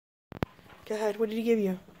Go ahead. What did he give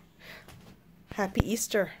you? Happy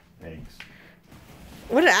Easter. Eggs.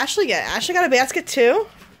 What did Ashley get? Ashley got a basket too?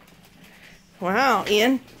 Wow,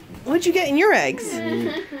 Ian. What'd you get in your eggs?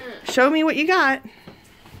 Show me what you got.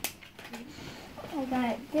 I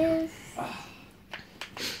got this.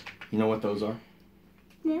 You know what those are?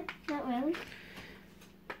 No, not really.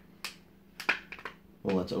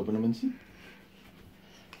 Well, let's open them and see.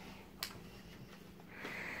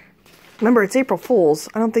 Remember, it's April Fool's.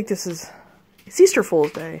 I don't think this is... It's Easter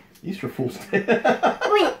Fool's Day. Easter Fool's Day.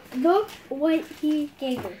 Wait, look what he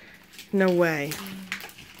gave me. No way.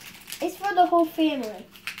 It's for the whole family.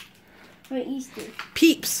 For Easter.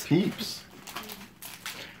 Peeps. Peeps.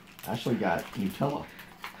 Ashley got Nutella.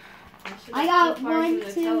 I got 1,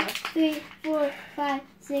 2, 3, 4, 5,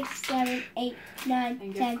 6, 7, 8,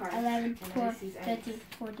 9, 10, 11, 12, 13,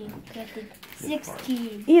 14, 15,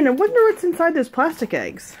 16. Ian, I wonder what's inside those plastic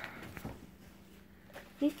eggs.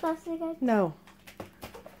 These plastic eggs? No.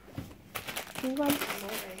 These ones?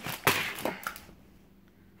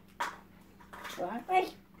 Broccoli?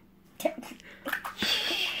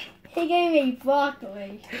 He gave me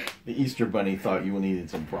broccoli. The Easter Bunny thought you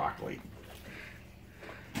needed some broccoli.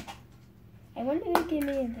 I wonder if he gave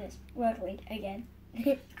me this broccoli again. I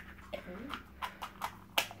mean,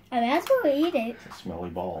 that's what we eat it. It's a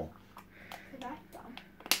smelly ball.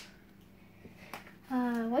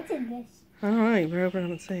 What's in this? I don't know. You better open it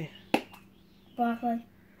and see. Broccoli.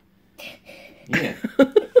 Yeah.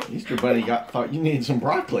 Easter Bunny thought you needed some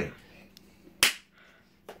broccoli.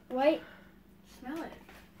 What Smell it.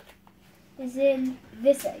 is in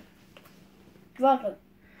this egg? Broccoli.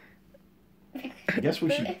 I guess we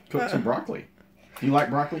should cook some broccoli. Do you like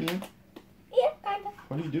broccoli, Ian? Yeah, kind of.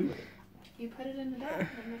 What do you do with it? You put it in the dough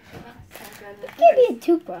and mix it up. Give me a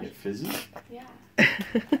toothbrush. Get fizzy? Yeah.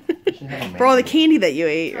 Should have a For all the manly candy that you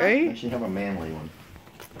ate, one. right? I should have a manly one.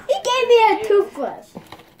 He gave me a toothbrush.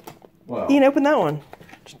 Well, Ian, open that one.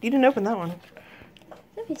 You didn't open that one.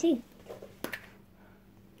 Let me see.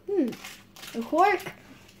 A cork.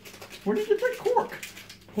 where did you get that cork?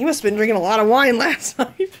 You must have been drinking a lot of wine last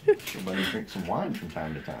night. Easter Bunny drinks some wine from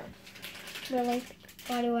time to time. Really?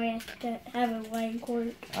 Why do I have to have a wine cork?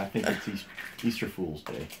 I think it's Easter Fool's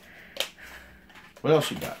Day. What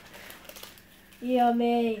else you got?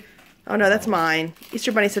 Yummy. Oh no, that's mine.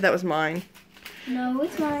 Easter Bunny said that was mine. No,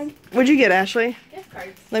 it's mine. What'd you get, Ashley? Gift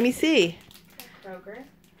cards. Let me see. Kroger.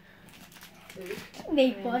 Food.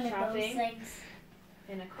 Made And one of those shopping. things.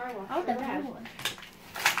 And a car wash. I want the for blue Dad. one.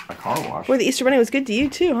 A car wash. Boy, the Easter Bunny was good to you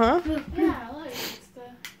too, huh? Yeah, look. It's the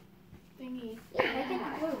thingy. Yeah, I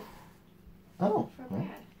get the blue. Oh, For well,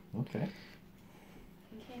 Brad. okay.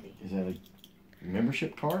 And candy. Is that a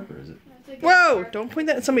membership card or is it? That's a gift Whoa! card Don't for point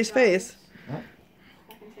that in somebody's face. $50.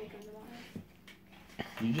 I can take them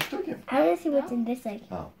tomorrow. You just took it. I want to see what's in this egg.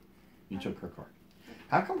 You took her card.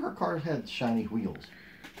 How come her card had shiny wheels?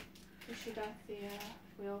 So she got the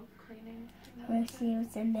wheel cleaning. Let's see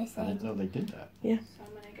what's in this I egg. didn't know they did that. So I'm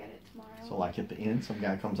gonna get it tomorrow. So like at the end, some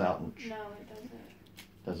guy comes out and No, it doesn't.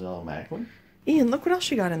 does it automatically? Ian, look what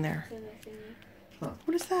else you got in there. It's in the thingy.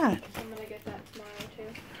 What is that? So I'm gonna get that tomorrow too.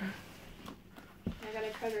 I got a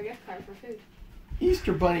Kroger gift card for food.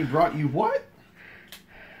 Easter Bunny brought you what?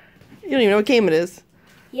 You don't even know what game it is.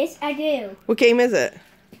 Yes, I do. What game is it?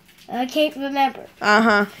 I can't remember.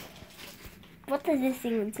 Uh-huh. What does this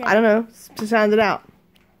thing say? I don't know. Sound it out.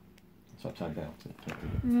 It's upside down. So you can't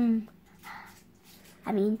read it.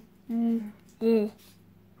 I mean,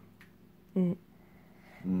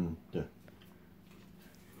 Duh.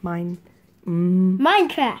 Mine.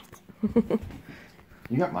 Minecraft.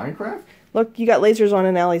 You got Minecraft? Look, you got lasers on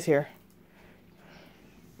and Allie's here.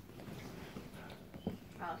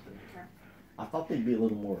 I thought they'd be a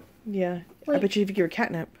little more. Yeah. I Wait. bet you if you give her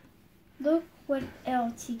catnip. Look what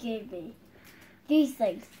else he gave me. These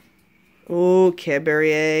things. Ooh,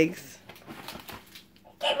 Cadbury eggs.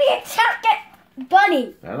 Give me a chocolate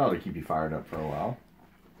bunny. That ought to keep you fired up for a while.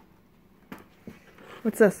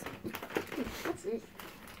 What's this? What's this?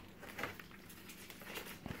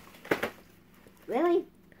 Really?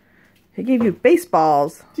 He gave you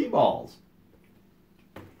baseballs. T-balls.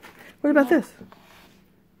 What about this?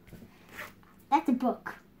 That's a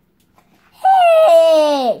book.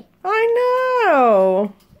 Hey! I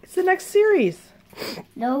know. It's the next series.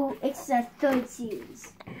 No, it's the third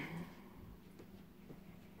series.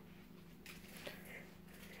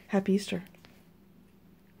 Happy Easter.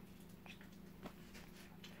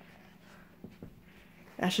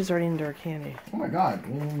 Ashley's already into her candy. Oh my God,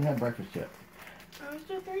 we didn't even have breakfast yet. Oh, it's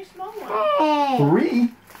the 3 small ones. Hey!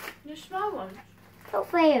 3? The small ones. So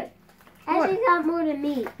fair. What? Ashley got more than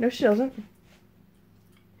me. No, she doesn't.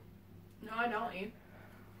 No, I don't eat.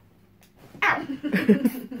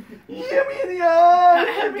 Yummy in the eye.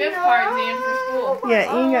 I have gift cards, Ian, for school.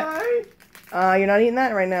 Yeah, Ian got. You're not eating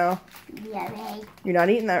that right now. Yummy. You're not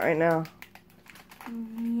eating that right now.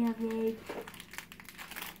 Yummy.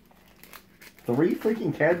 3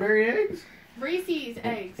 freaking Cadbury eggs Reese's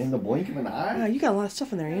eggs. in the blink of an eye. Wow, you got a lot of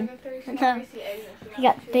stuff in there, Ian. You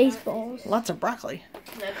got baseballs. Lots of broccoli.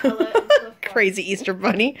 Crazy. Crazy Easter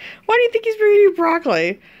bunny. Why do you think he's bringing you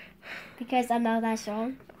broccoli? Because I know that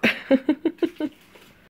song.